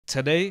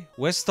Today,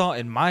 we're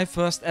starting my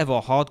first ever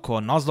hardcore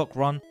Nuzlocke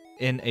run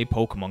in a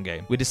Pokemon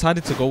game. We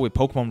decided to go with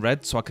Pokemon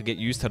Red so I could get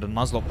used to the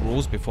Nuzlocke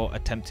rules before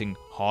attempting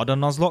harder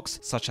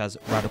Nuzlockes such as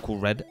Radical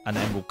Red and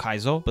Emerald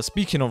Kaizo. But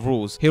speaking of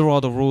rules, here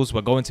are the rules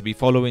we're going to be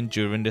following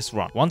during this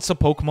run. Once a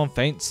Pokemon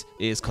faints,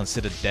 it is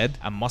considered dead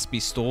and must be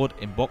stored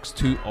in box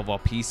 2 of our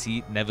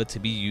PC, never to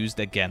be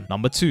used again.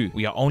 Number 2,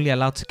 we are only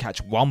allowed to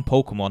catch one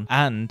Pokemon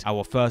and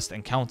our first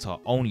encounter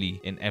only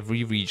in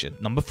every region.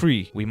 Number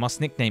 3, we must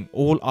nickname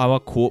all our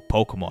caught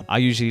Pokemon. I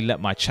usually let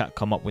my chat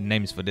come up with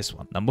names for this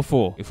one. Number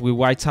 4, if we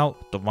white out,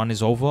 the run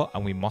is over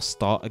and we must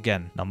start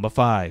again. Number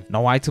 5,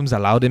 no items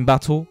allowed in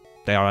battle.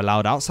 They are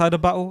allowed outside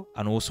of battle,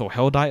 and also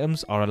held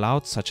items are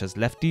allowed such as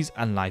lefties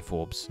and life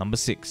orbs. Number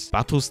 6,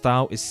 battle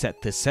style is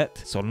set to set,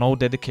 so no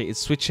dedicated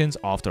switch-ins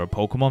after a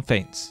Pokemon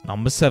faints.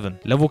 Number 7,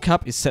 level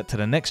cap is set to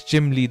the next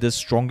gym leader's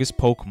strongest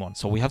Pokemon,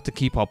 so we have to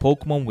keep our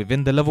Pokemon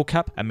within the level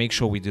cap and make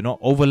sure we do not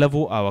over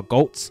level our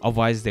goats,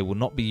 otherwise they will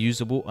not be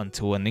usable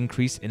until an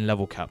increase in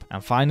level cap.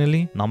 And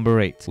finally,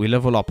 number 8, we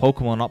level our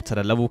Pokemon up to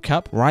the level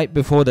cap right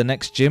before the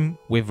next gym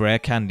with rare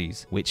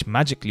candies, which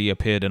magically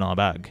appeared in our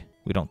bag.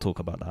 We don't talk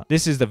about that.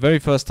 This is the very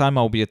first time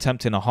I will be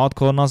attempting a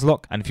hardcore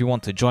Nuzlocke, and if you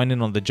want to join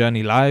in on the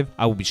journey live,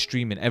 I will be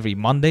streaming every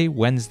Monday,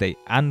 Wednesday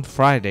and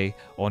Friday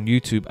on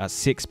YouTube at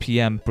 6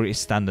 PM British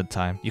Standard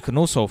Time. You can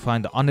also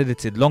find the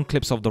unedited long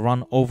clips of the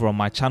run over on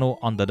my channel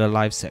under the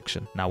live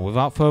section. Now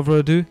without further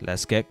ado,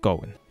 let's get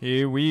going.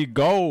 Here we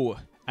go,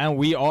 and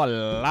we are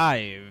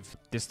live.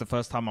 This is the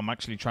first time I'm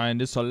actually trying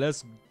this, so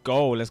let's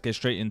go. Let's get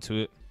straight into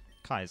it.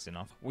 Kai is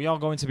enough. We are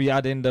going to be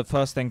adding the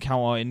first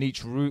encounter in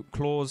each route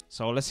clause,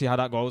 so let's see how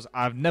that goes.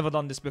 I've never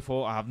done this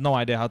before. I have no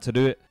idea how to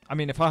do it. I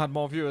mean, if I had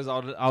more viewers,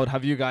 I would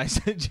have you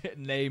guys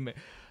name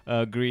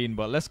Green,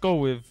 but let's go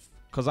with,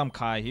 because I'm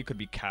Kai, he could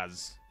be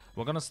Kaz.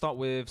 We're going to start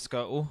with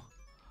Squirtle.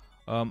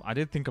 I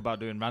did think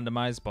about doing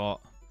randomized, but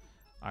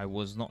I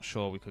was not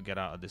sure we could get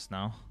out of this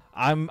now.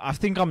 I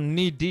think I'm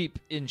knee deep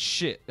in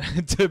shit,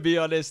 to be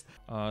honest.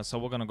 So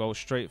we're going to go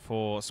straight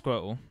for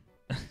Squirtle.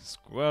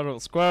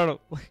 Squirtle.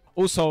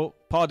 Also,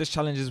 part of this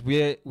challenge is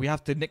we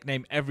have to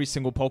nickname every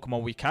single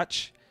Pokemon we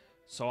catch.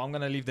 So I'm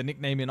gonna leave the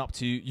nicknaming up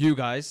to you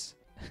guys.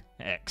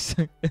 X.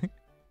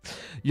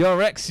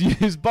 Your X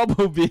use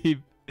Bubble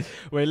Beam.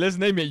 Wait, let's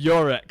name it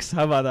Your X.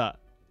 How about that?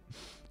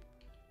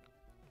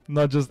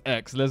 Not just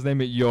X. Let's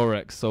name it Your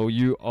X. So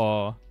you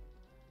are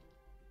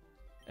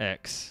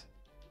X.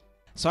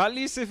 So at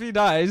least if he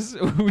dies,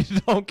 we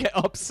don't get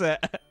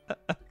upset.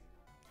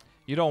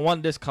 You don't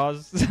want this,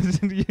 cuz.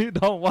 You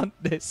don't want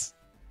this.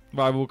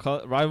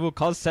 Rival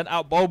cuz sent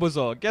out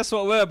Bulbasaur. Guess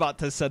what we're about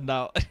to send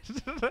out?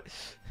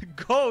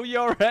 Go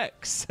Your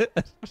X.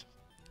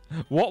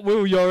 What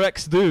will Your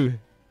X do?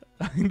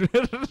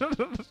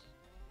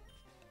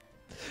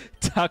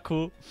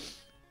 Tackle.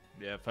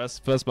 Yeah,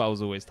 first battle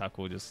was always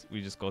tackle.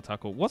 We just go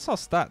tackle. What's our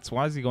stats?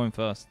 Why is he going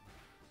first?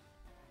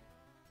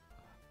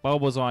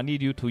 Bulbasaur, I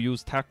need you to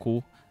use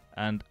tackle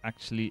and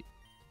actually.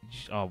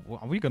 Oh,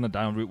 are we gonna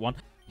die on Route 1?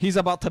 He's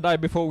about to die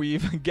before we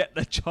even get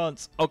the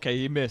chance. Okay,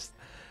 he missed.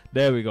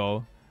 There we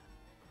go.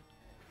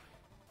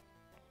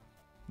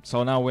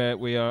 So now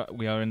we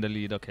are in the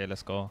lead. Okay,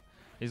 let's go.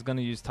 He's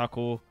gonna use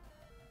tackle.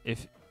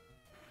 If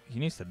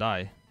he needs to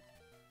die.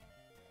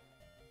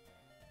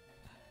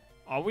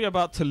 Are we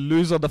about to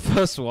lose on the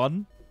first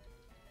one?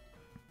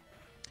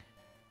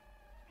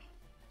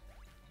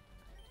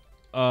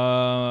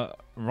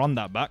 Run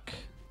that back.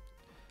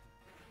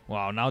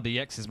 Wow, now the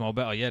X is more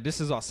better. Yeah, this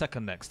is our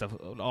second X.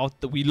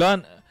 We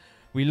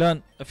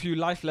learned a few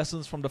life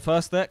lessons from the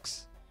first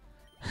X,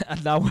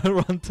 and now we're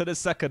on to the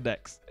second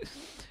X.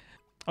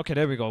 Okay,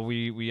 there we go.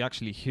 We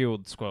actually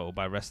healed Squirtle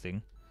by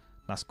resting.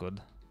 That's good.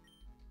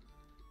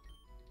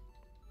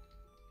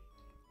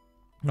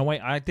 No, wait,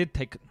 I did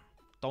take...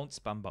 Don't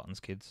spam buttons,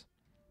 kids.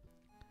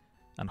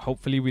 And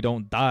hopefully we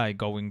don't die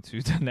going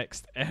to the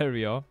next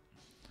area.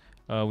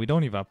 We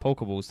don't even have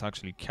Pokeballs to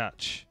actually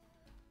catch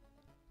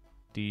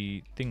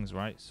the things,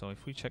 right? So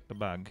if we check the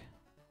bag,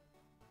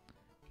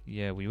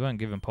 yeah, we weren't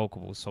given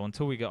Pokeballs, so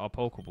until we get our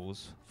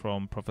Pokeballs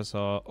from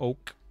Professor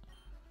Oak,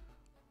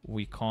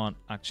 we can't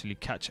actually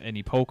catch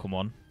any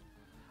Pokemon.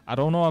 I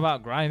don't know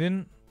about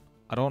grinding.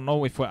 I don't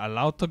know if we're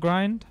allowed to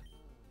grind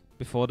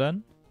before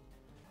then.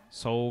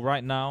 So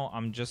right now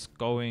I'm just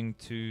going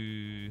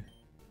to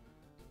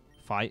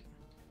fight,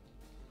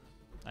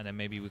 and then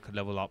maybe we could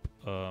level up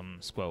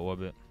Squirtle a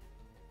bit,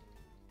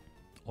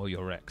 or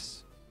your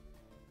X.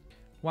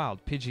 Wow,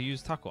 Pidgey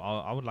used tackle.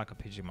 I would like a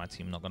Pidgey in my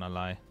team, not gonna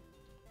lie.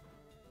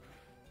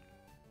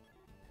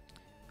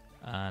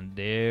 And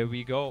there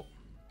we go.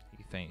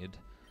 He fainted.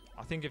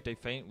 I think if they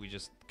faint, we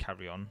just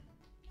carry on.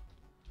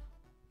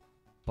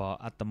 But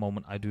at the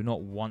moment, I do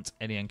not want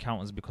any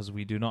encounters because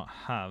we do not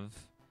have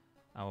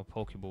our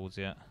Pokeballs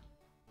yet.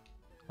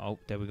 Oh,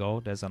 there we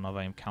go. There's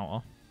another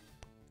encounter.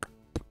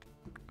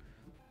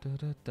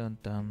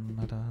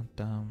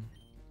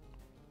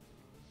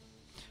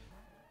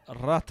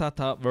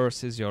 Rattata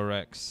versus your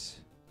X.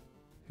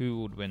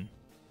 Who would win?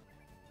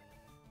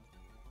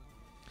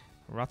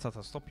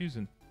 Rattata, stop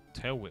using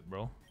Tail Whip,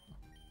 bro.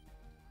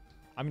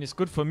 I mean, it's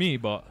good for me,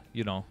 but,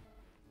 you know.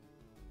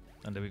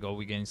 And there we go.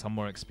 We gain some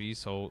more XP.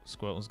 So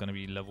Squirtle's going to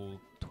be level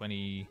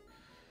 20.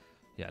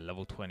 Yeah,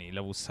 level 20.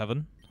 Level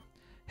 7.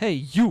 Hey,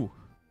 you!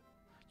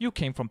 You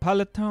came from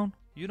Pallet Town?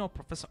 You know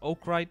Professor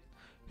Oak, right?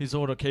 His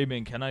order came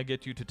in. Can I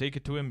get you to take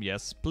it to him?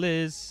 Yes,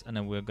 please. And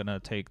then we're going to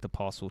take the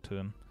parcel to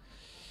him.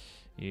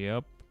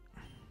 Yep.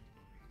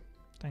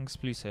 Thanks.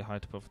 Please say hi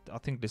to Prof. I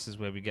think this is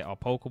where we get our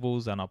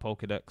Pokeballs and our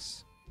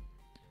Pokedex.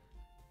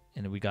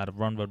 And we got to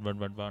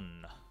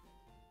run.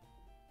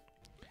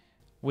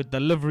 With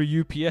delivery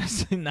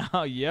UPS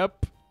now,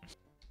 yep.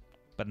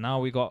 But now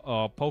we got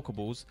our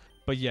Pokeballs.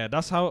 But yeah,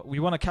 that's how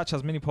we want to catch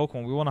as many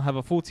Pokemon. We want to have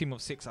a full team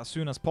of 6 as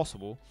soon as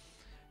possible.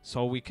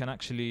 So we can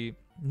actually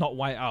not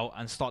white out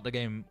and start the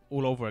game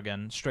all over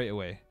again straight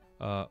away.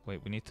 Wait,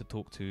 we need to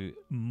talk to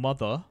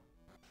Mother.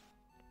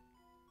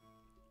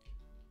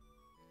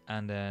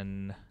 And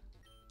then...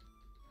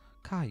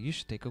 Kai, you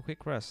should take a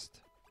quick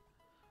rest.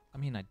 I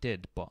mean, I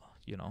did, but,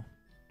 you know.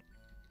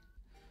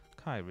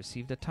 Kai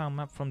received a town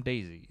map from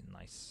Daisy.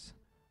 Nice.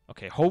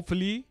 Okay,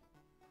 hopefully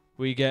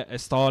we get a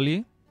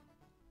Starly.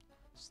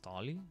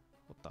 Starly?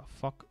 What the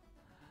fuck?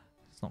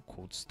 It's not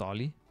called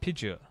Starly.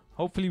 Pidgeot.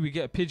 Hopefully we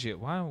get a Pidgeot.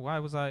 Why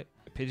was I...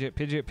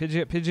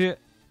 Pidgeot.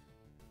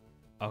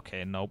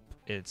 Okay, nope.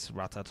 It's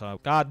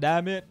Rattata. God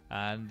damn it.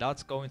 And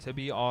that's going to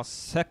be our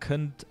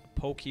second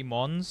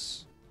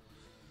Pokemons.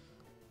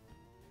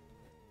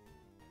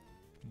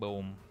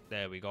 Boom.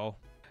 There we go.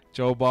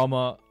 Joe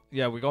Obama.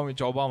 Yeah, we're going with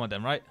Joe Obama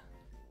then, right?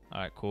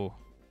 Alright, cool.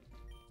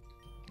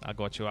 I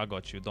got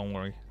you. Don't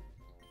worry.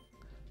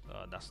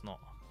 That's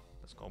not...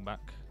 Let's go back.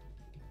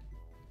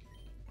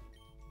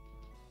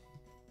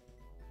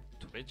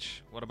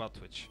 Twitch? What about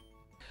Twitch?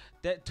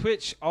 That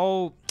Twitch...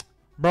 Oh...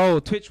 Bro,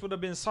 Twitch would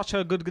have been such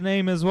a good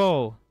name as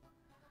well.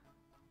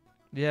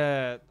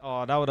 Yeah.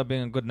 Oh, that would have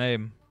been a good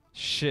name.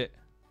 Shit.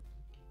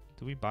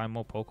 Do we buy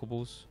more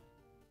Pokeballs?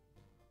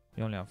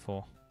 We only have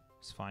 4.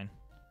 It's fine.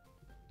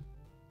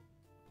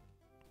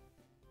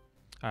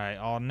 Alright,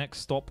 our next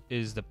stop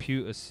is the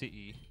Pewter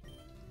City.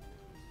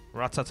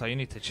 Rattata, you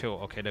need to chill.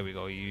 Okay, there we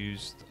go. You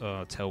used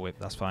Tail Whip.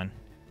 That's fine.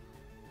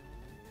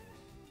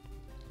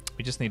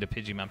 We just need a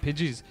Pidgey, man.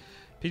 Pidgey's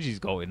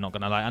goated, not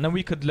gonna lie. And then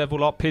we could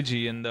level up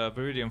Pidgey in the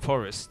Viridian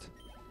Forest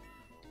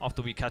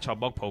after we catch our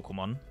bug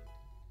Pokemon.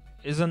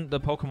 Isn't the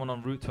Pokemon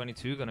on Route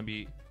 22 gonna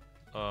be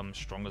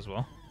strong as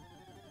well?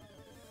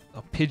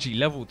 A Pidgey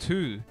level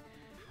 2.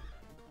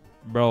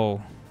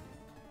 Bro,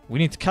 we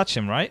need to catch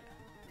him, right?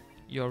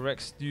 Your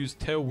Rex used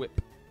Tail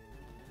Whip.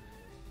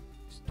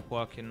 Just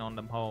twerking on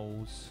them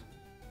holes.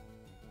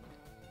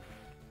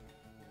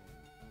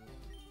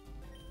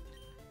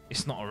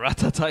 It's not a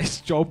Rattata,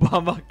 it's Joe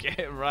Obama. Get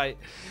it right.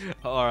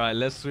 Alright,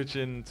 let's switch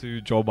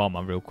into Joe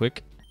Obama real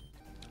quick.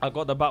 I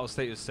got the battle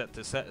status set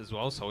to set as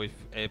well, so if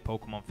a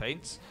Pokemon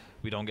faints,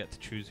 we don't get to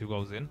choose who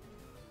goes in.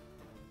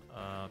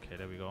 Okay,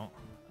 there we go.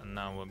 And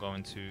now we're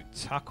going to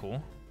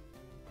tackle.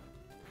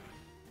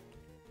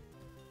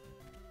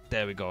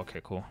 There we go. Okay,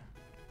 cool.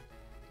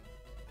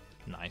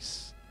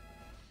 Nice.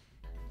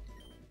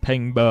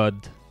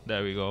 Pengbird.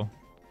 There we go.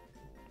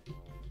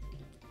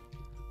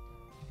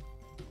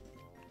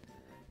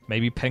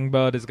 Maybe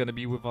Pengbird is going to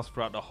be with us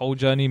throughout the whole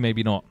journey.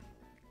 Maybe not.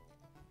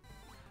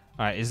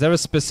 Alright, is there a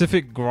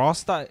specific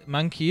grass that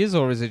Mankey is,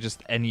 or is it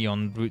just any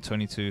on Route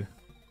 22?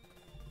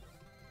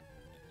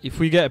 If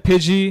we get a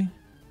Pidgey,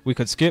 we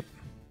could skip.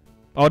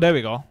 Oh, there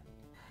we go.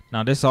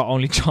 Now this is our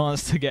only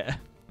chance to get a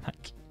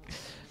Mankey.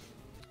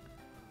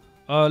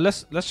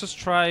 Let's just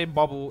try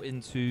Bubble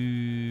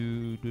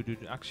into...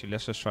 Actually,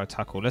 let's just try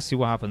Tackle. Let's see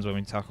what happens when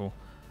we tackle.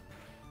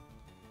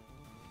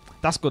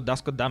 That's good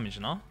damage,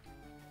 no?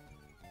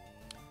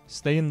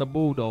 Stay in the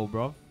ball though,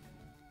 bro.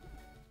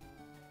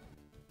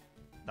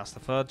 That's the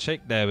third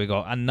shake. There we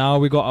go. And now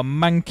we got a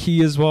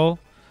Mankey as well.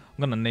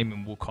 I'm gonna name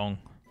him Wukong.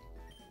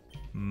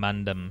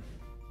 Mandem.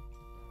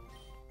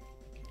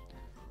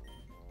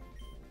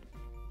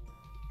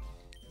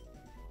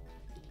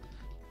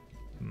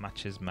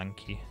 Matches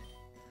Mankey.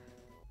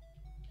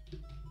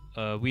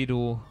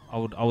 Weedle.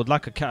 I would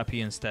like a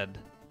Caterpie instead.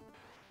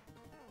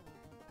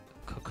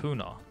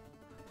 Kakuna.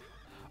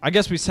 I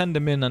guess we send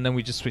him in and then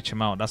we just switch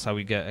him out. That's how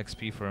we get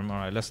XP for him.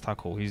 Alright, let's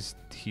tackle. His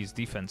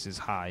defense is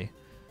high.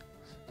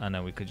 And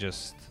then we could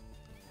just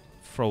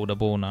throw the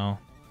ball now.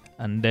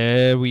 And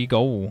there we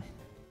go.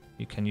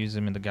 You can use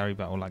him in the Gary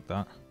battle like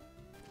that.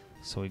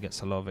 So he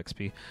gets a lot of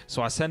XP.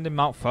 So I send him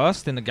out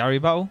first in the Gary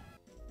battle.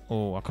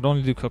 Oh, I could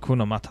only do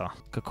Kakuna Mata.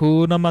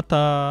 Kakuna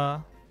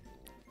Mata.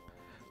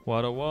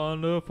 What a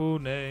wonderful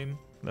name.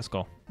 Let's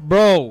go.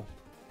 Bro.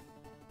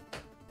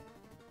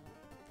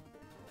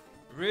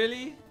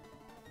 Really?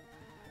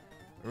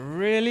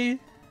 Really?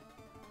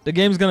 The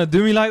game's gonna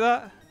do me like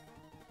that?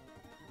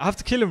 I have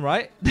to kill him,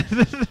 right?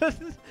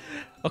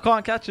 I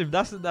can't catch him.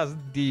 That's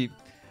deep.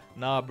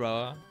 Nah,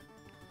 bro.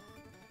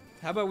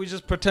 How about we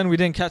just pretend we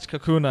didn't catch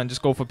Kakuna and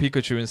just go for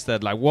Pikachu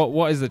instead? Like,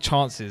 what is the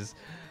chances?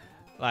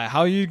 Like,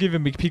 how are you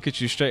giving me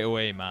Pikachu straight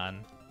away,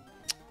 man?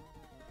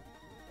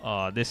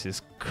 Oh, this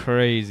is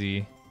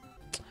crazy.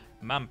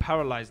 Man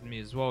paralyzed me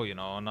as well, you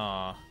know.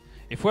 Nah.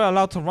 If we're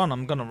allowed to run,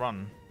 I'm gonna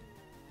run.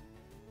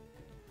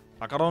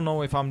 Like, I don't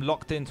know if I'm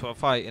locked into a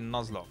fight in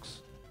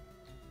Nuzlocke.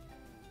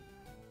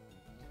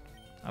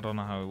 I don't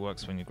know how it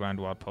works when you grind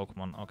wild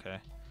Pokemon. Okay.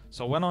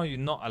 So when are you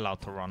not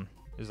allowed to run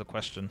is the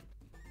question.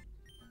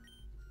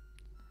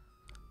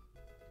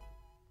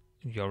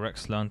 Your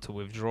ex learned to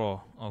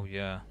withdraw. Oh,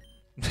 yeah.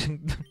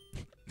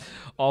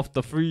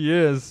 After 3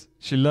 years,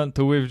 she learned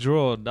to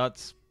withdraw.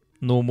 That's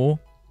normal.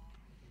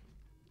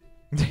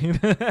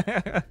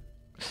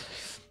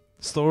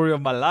 Story of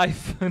my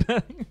life.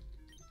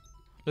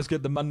 Let's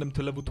get the Mandem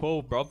to level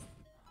 12, bruv.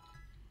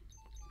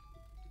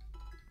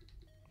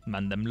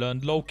 Mandem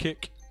learned low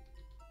kick.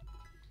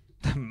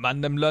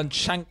 Mandem learned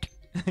shank.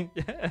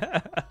 Yeah.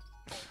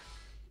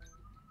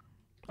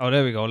 Oh,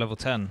 there we go. Level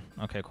 10.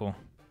 Okay, cool.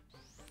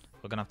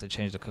 We're gonna have to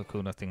change the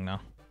Kakuna thing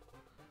now.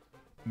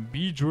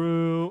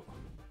 Beedrill.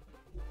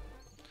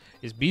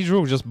 Is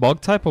Beedrill just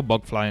bug type or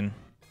bug flying?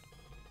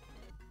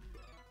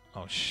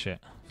 Oh shit.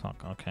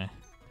 Fuck, okay.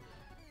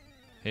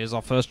 Here's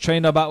our first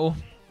trainer battle.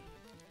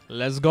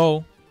 Let's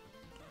go.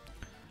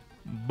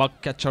 Bug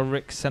catcher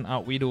Rick sent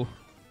out Weedle.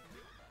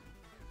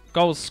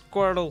 Go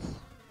Squirtle.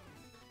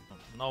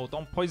 No,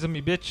 don't poison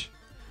me, bitch.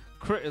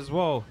 Crit as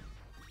well.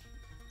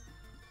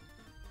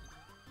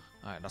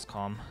 Alright, that's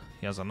calm.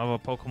 He has another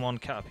Pokemon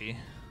Caterpie.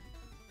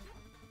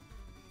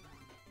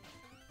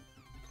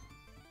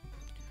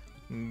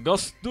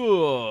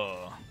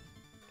 Gusto.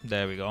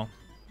 There we go.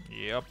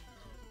 Yep.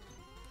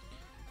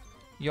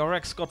 Your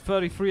ex got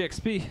 33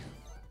 XP.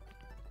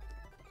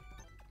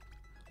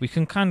 We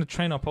can kind of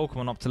train our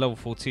Pokemon up to level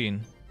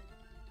 14.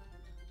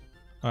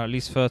 Or at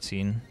least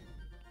 13.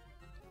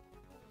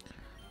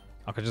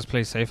 I could just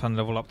play safe and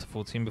level up to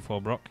 14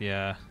 before Brock.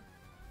 Yeah.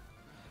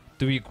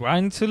 Do we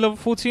grind to level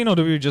 14 or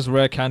do we just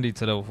rare candy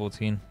to level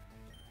 14?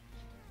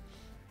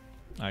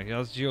 Alright,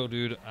 that's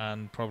Geodude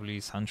and probably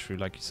Sandshrew,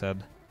 like you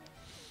said.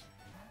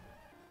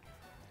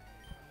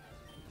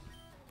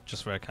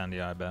 Just rare candy,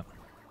 I bet.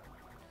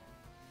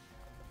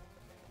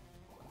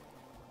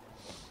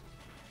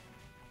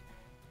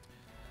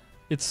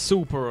 It's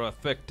super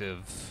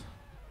effective.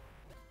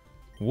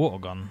 Water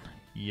gun.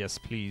 Yes,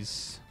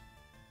 please.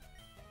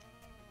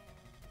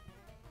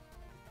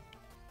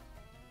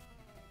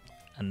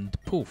 And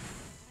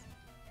poof.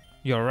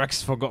 Your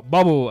ex forgot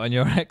bubble and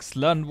your ex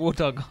learned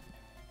water gun.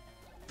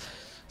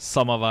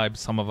 Summer vibes,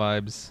 summer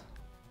vibes.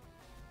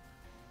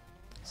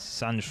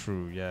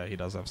 Sandshrew. Yeah, he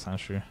does have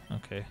Sandshrew.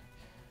 Okay.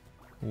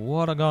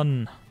 Water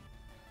gun.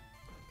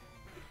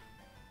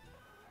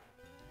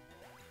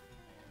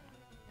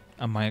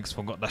 And my ex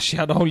forgot that she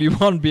had only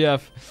one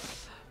BF.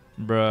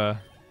 Bruh.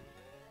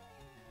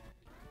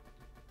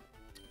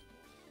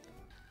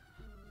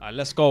 Alright,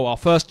 let's go. Our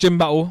first gym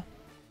battle.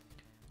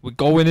 We're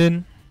going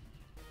in.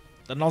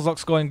 The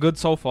Nuzlocke's going good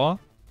so far.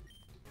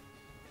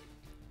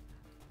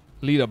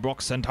 Leader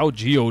Brock sent out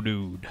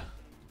Geodude.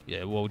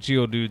 Yeah, well,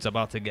 Geodude's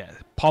about to get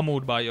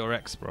pummeled by your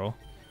ex, bro.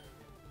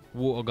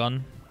 Water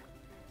gun.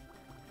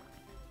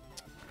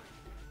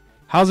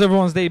 How's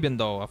everyone's day been,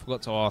 though? I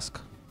forgot to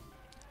ask.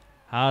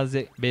 How's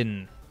it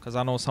been? Because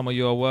I know some of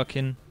you are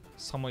working.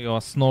 Some of you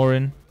are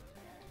snoring.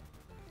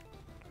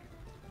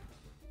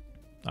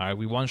 Alright,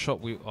 we one shot.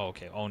 Oh,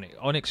 okay, Onyx.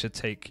 Onyx should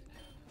take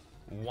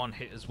one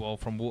hit as well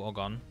from water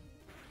gun.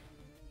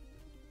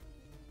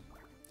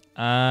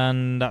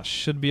 And that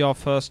should be our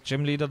first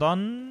gym leader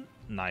done.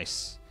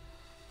 Nice.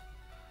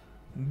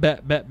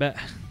 Bet.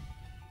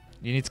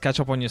 You need to catch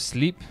up on your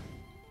sleep.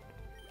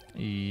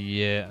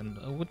 Yeah.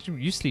 And what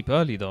you sleep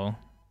early though.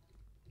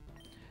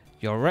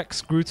 Your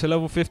Rex grew to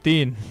level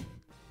 15.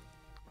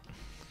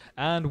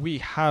 And we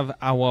have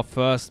our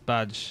first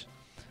badge.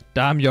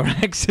 Damn, your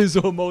Rex is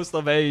almost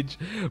of age.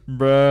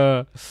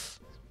 Bruh.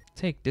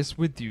 Take this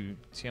with you,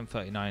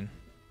 TM39.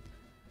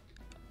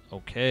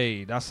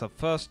 Okay, that's the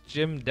first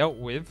gym dealt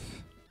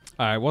with.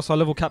 Alright, what's our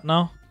level cap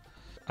now?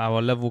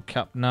 Our level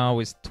cap now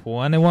is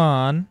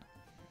 21.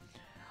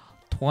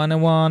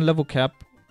 21 level cap.